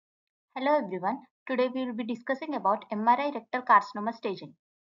Hello everyone. Today we will be discussing about MRI rectal carcinoma staging.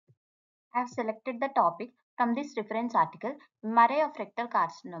 I have selected the topic from this reference article, MRI of rectal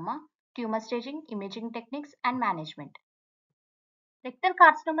carcinoma, tumor staging, imaging techniques and management. Rectal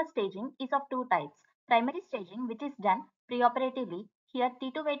carcinoma staging is of two types. Primary staging, which is done preoperatively. Here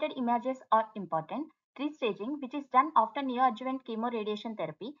T2 weighted images are important. Restaging, which is done after neoadjuvant chemoradiation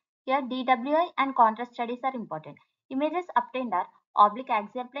therapy. Here DWI and contrast studies are important. Images obtained are oblique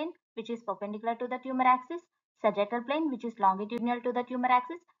axial plane, which is perpendicular to the tumor axis, sagittal plane, which is longitudinal to the tumor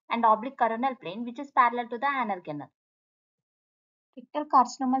axis, and oblique coronal plane, which is parallel to the anal canal. Rectal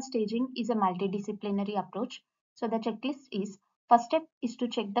carcinoma staging is a multidisciplinary approach. So the checklist is: first step is to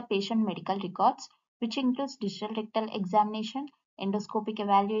check the patient medical records, which includes digital rectal examination, endoscopic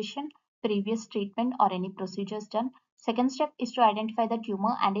evaluation, previous treatment or any procedures done. Second step is to identify the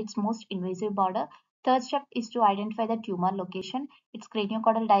tumor and its most invasive border. Third step is to identify the tumor location, its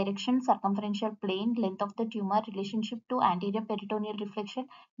craniocaudal direction, circumferential plane, length of the tumor, relationship to anterior peritoneal reflection,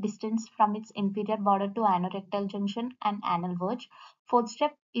 distance from its inferior border to anorectal junction and anal verge. Fourth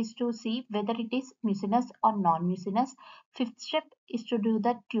step is to see whether it is mucinous or non-mucinous. Fifth step is to do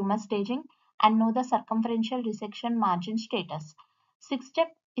the tumor staging and know the circumferential resection margin status. Sixth step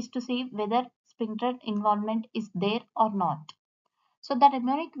is to see whether sphincter involvement is there or not. So the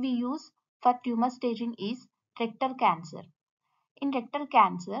mnemonic we use for tumor staging is rectal cancer. In rectal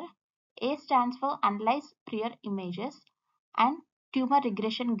cancer, A stands for analyze prior images and tumor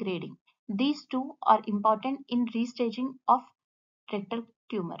regression grading. These two are important in restaging of rectal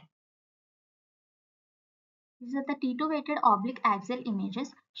tumor. These are the T2 weighted oblique axial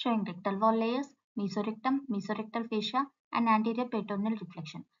images showing rectal wall layers, mesorectum, mesorectal fascia, and anterior peritoneal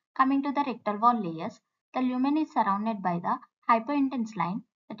reflection. Coming to the rectal wall layers, the lumen is surrounded by the hypointense line,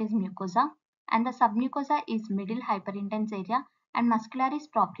 that is mucosa, and the submucosa is middle hyperintense area, and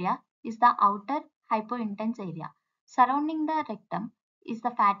muscularis propria is the outer hypointense area. Surrounding the rectum is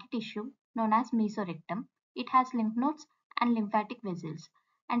the fatty tissue known as mesorectum. It has lymph nodes and lymphatic vessels,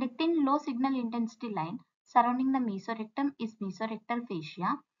 and a thin low signal intensity line surrounding the mesorectum is mesorectal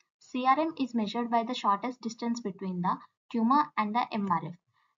fascia. CRM is measured by the shortest distance between the tumor and the MRF.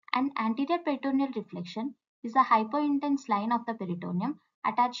 And anterior peritoneal reflection is a hypointense line of the peritoneum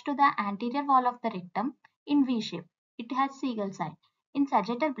attached to the anterior wall of the rectum in V shape. It has seagull sign. In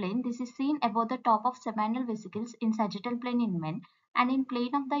sagittal plane, this is seen above the top of seminal vesicles in sagittal plane in men and in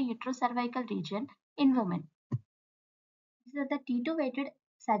plane of the uterocervical region in women. These are the T2 weighted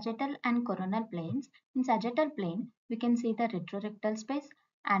sagittal and coronal planes. In sagittal plane, we can see the retrorectal space,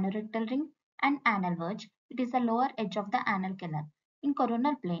 anorectal ring, and anal verge. It is the lower edge of the anal canal. In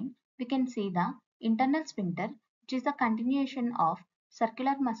coronal plane, we can see the internal sphincter, which is the continuation of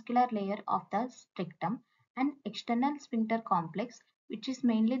circular muscular layer of the rectum, and external sphincter complex, which is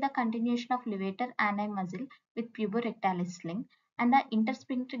mainly the continuation of levator ani muscle with puborectalis sling, and the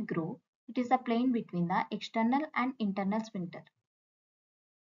intersphincter groove. It is the plane between the external and internal sphincter.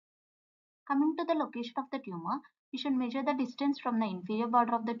 Coming to the location of the tumor, we should measure the distance from the inferior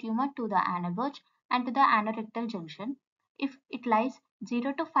border of the tumor to the anal verge and to the anorectal junction. If it lies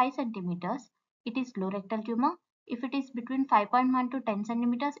 0 to 5 centimeters, it is low rectal tumor. If it is between 5.1 to 10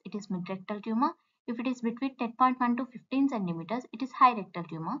 centimeters, it is mid rectal tumor. If it is between 10.1 to 15 centimeters, it is high rectal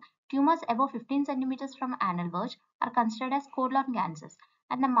tumor. Tumors above 15 centimeters from anal verge are considered as colon cancers,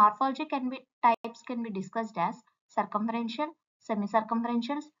 and the morphology types can be discussed as circumferential,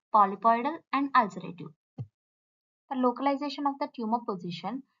 semicircumferential, polypoidal, and ulcerative. For localization of the tumor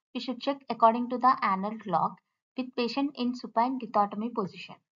position, we should check according to the anal log with patient in supine lithotomy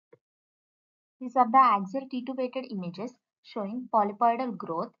position. These are the axial T2 weighted images showing polypoidal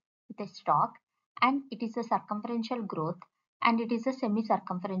growth with a stalk, and it is a circumferential growth, and it is a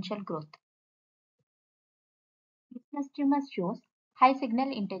semicircumferential growth. Mucinous tumor shows high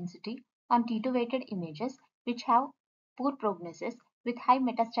signal intensity on T2 weighted images which have poor prognosis with high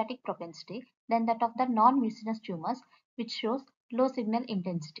metastatic propensity than that of the non-mucinous tumors which shows low signal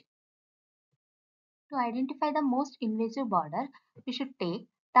intensity. To identify the most invasive border, we should take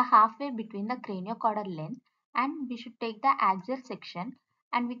the halfway between the craniocaudal length, and we should take the axial section,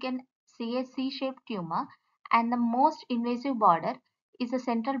 and we can see a C-shaped tumor, and the most invasive border is the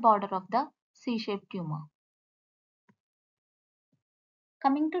central border of the C-shaped tumor.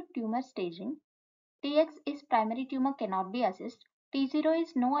 Coming to tumor staging, Tx is primary tumor cannot be assessed. T0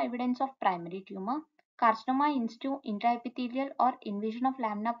 is no evidence of primary tumor. Carcinoma in situ intraepithelial or invasion of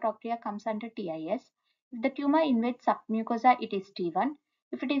lamina propria comes under TIS. If the tumor invades submucosa, it is T1.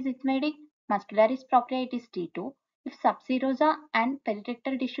 If it is invading muscularis propria, it is T2. If subserosa and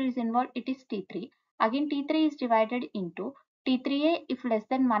perirectal tissue is involved, it is T3. Again, T3 is divided into T3A if less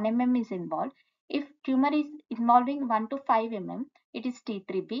than 1 mm is involved. If tumor is involving 1 to 5 mm, it is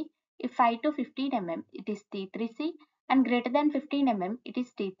T3B. If 5 to 15 mm, it is T3C, and greater than 15 mm, it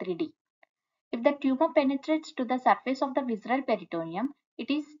is T3D. If the tumor penetrates to the surface of the visceral peritoneum, it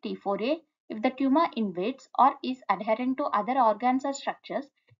is T4A. If the tumor invades or is adherent to other organs or structures,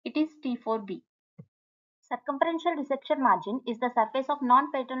 it is T4B. Circumferential resection margin is the surface of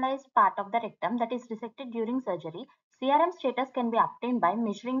non-peritonialized part of the rectum that is resected during surgery. CRM status can be obtained by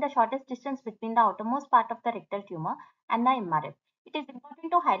measuring the shortest distance between the outermost part of the rectal tumor and the MRF. It is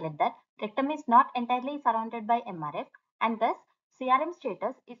important to highlight that rectum is not entirely surrounded by MRF, and thus CRM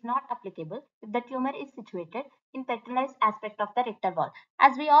status is not applicable if the tumor is situated in peritonialized aspect of the rectal wall.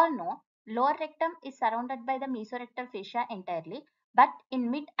 As we all know, lower rectum is surrounded by the mesorectal fascia entirely, but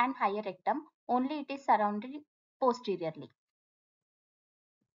in mid and higher rectum only it is surrounded posteriorly.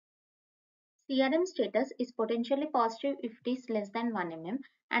 CRM status is potentially positive if it is less than 1 mm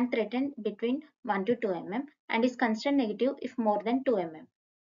and threatened between 1 to 2 mm, and is considered negative if more than 2 mm.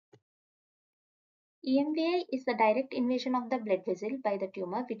 EMVI is the direct invasion of the blood vessel by the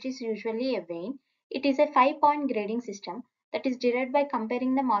tumor, which is usually a vein. It is a 5-point grading system that is derived by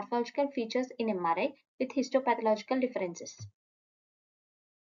comparing the morphological features in MRI with histopathological differences.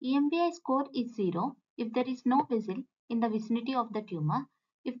 EMBI score is 0 if there is no vessel in the vicinity of the tumor.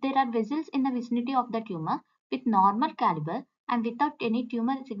 If there are vessels in the vicinity of the tumor with normal caliber and without any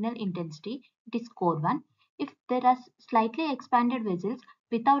tumor signal intensity, it is score 1. If there are slightly expanded vessels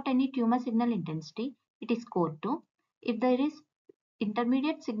without any tumor signal intensity, it is score 2. If there is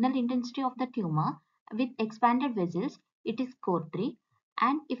intermediate signal intensity of the tumor with expanded vessels, it is score 3.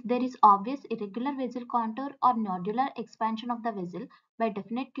 And if there is obvious irregular vessel contour or nodular expansion of the vessel by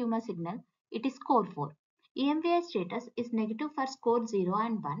definite tumor signal, it is score 4. EMVI status is negative for score 0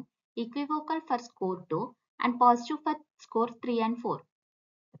 and 1, equivocal for score 2, and positive for score 3 and 4.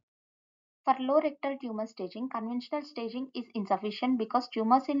 For low rectal tumor staging, conventional staging is insufficient because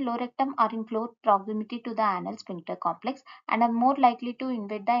tumors in low rectum are in close proximity to the anal sphincter complex and are more likely to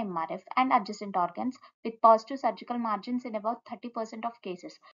invade the MRF and adjacent organs, with positive surgical margins in about 30% of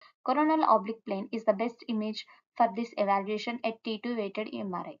cases. Coronal oblique plane is the best image for this evaluation at T2 weighted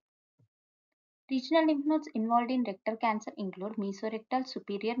MRI. Regional lymph nodes involved in rectal cancer include mesorectal,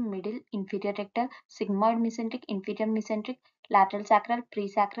 superior, middle, inferior rectal, sigmoid mesenteric, inferior mesenteric, lateral sacral,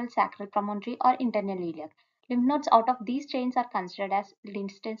 presacral, sacral promontory, or internal iliac. Lymph nodes out of these chains are considered as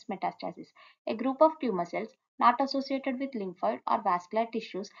Lindstein's metastasis. A group of tumor cells not associated with lymphoid or vascular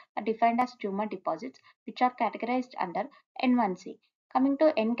tissues are defined as tumor deposits, which are categorized under N1C. Coming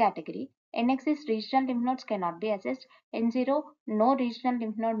to N category, NX is regional lymph nodes cannot be assessed. N0, no regional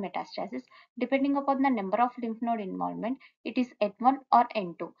lymph node metastasis. Depending upon the number of lymph node involvement, it is N1 or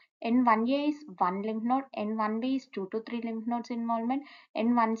N2. N1A is 1 lymph node, N1B is 2 to 3 lymph nodes involvement,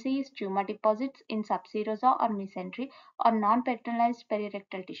 N1C is tumor deposits in subserosa or mesentery or non-peritonialized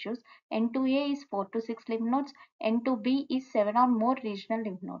perirectal tissues, N2A is 4 to 6 lymph nodes, N2B is 7 or more regional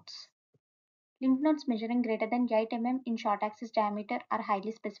lymph nodes. Lymph nodes measuring greater than 8 mm in short axis diameter are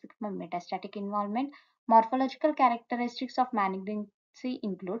highly specific for metastatic involvement. Morphological characteristics of malignancy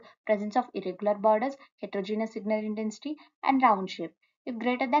include presence of irregular borders, heterogeneous signal intensity, and round shape. If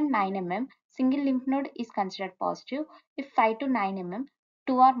greater than 9 mm, single lymph node is considered positive. If 5 to 9 mm,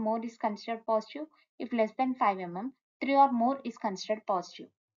 2 or more is considered positive. If less than 5 mm, 3 or more is considered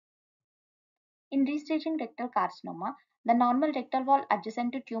positive. In restaging rectal carcinoma, the normal rectal wall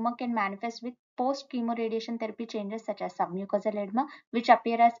adjacent to tumor can manifest with post-chemoradiation therapy changes such as submucosal edema, which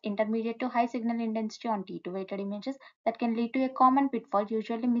appear as intermediate to high signal intensity on T2 weighted images that can lead to a common pitfall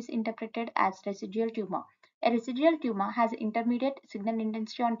usually misinterpreted as residual tumor. A residual tumor has intermediate signal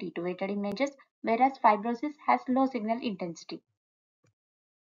intensity on T2 weighted images, whereas fibrosis has low signal intensity.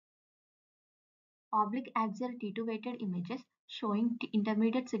 Oblique axial T2 weighted images showing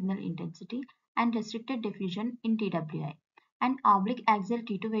intermediate signal intensity and restricted diffusion in TWI, and oblique axial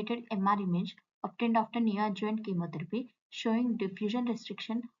T2 weighted MR image obtained after neoadjuvant chemotherapy showing diffusion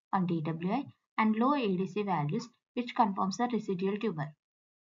restriction on TWI and low ADC values, which confirms the residual tumor.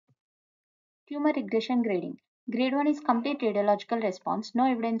 Tumor regression grading. Grade 1 is complete radiological response, no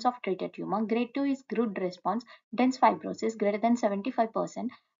evidence of treated tumor. Grade 2 is good response, dense fibrosis greater than 75%,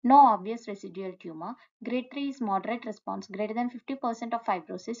 no obvious residual tumor. Grade 3 is moderate response, greater than 50% of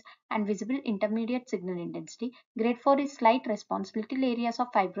fibrosis and visible intermediate signal intensity. Grade 4 is slight response, little areas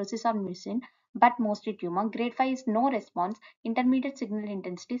of fibrosis are missing, but mostly tumor. Grade 5 is no response, intermediate signal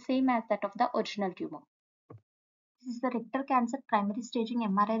intensity, same as that of the original tumor. This is the rectal cancer primary staging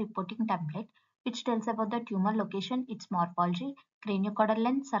MRI reporting template, which tells about the tumor location, its morphology, Craniocaudal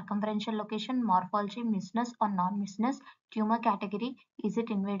length, circumferential location, morphology, mucinous or non-mucinous, tumor category, is it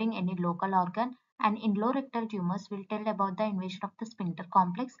invading any local organ, and in low rectal tumors will tell about the invasion of the sphincter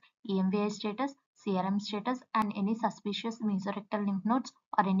complex, EMVI status, CRM status, and any suspicious mesorectal lymph nodes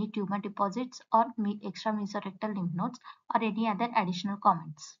or any tumor deposits or extra mesorectal lymph nodes or any other additional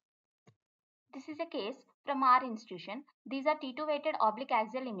comments. This is a case from our institution. These are T2 weighted oblique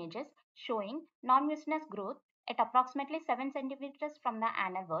axial images showing non-mucinous growth at approximately 7 centimeters from the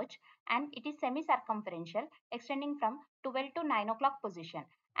anal verge, and it is semi-circumferential extending from 12 to 9 o'clock position,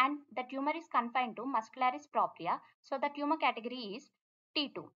 and the tumor is confined to muscularis propria, so the tumor category is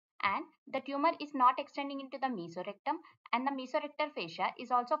T2, and the tumor is not extending into the mesorectum, and the mesorectal fascia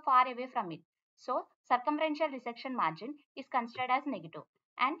is also far away from it. So circumferential resection margin is considered as negative.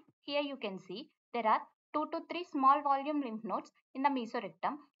 And here you can see there are 2 to 3 small volume lymph nodes in the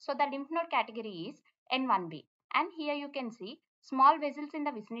mesorectum. So the lymph node category is N1B. And here you can see small vessels in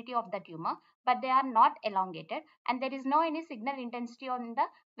the vicinity of the tumor, but they are not elongated and there is no any signal intensity on the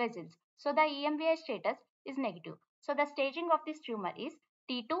vessels. So the EMVI status is negative. So the staging of this tumor is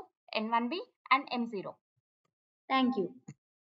T2, N1B and M0. Thank you.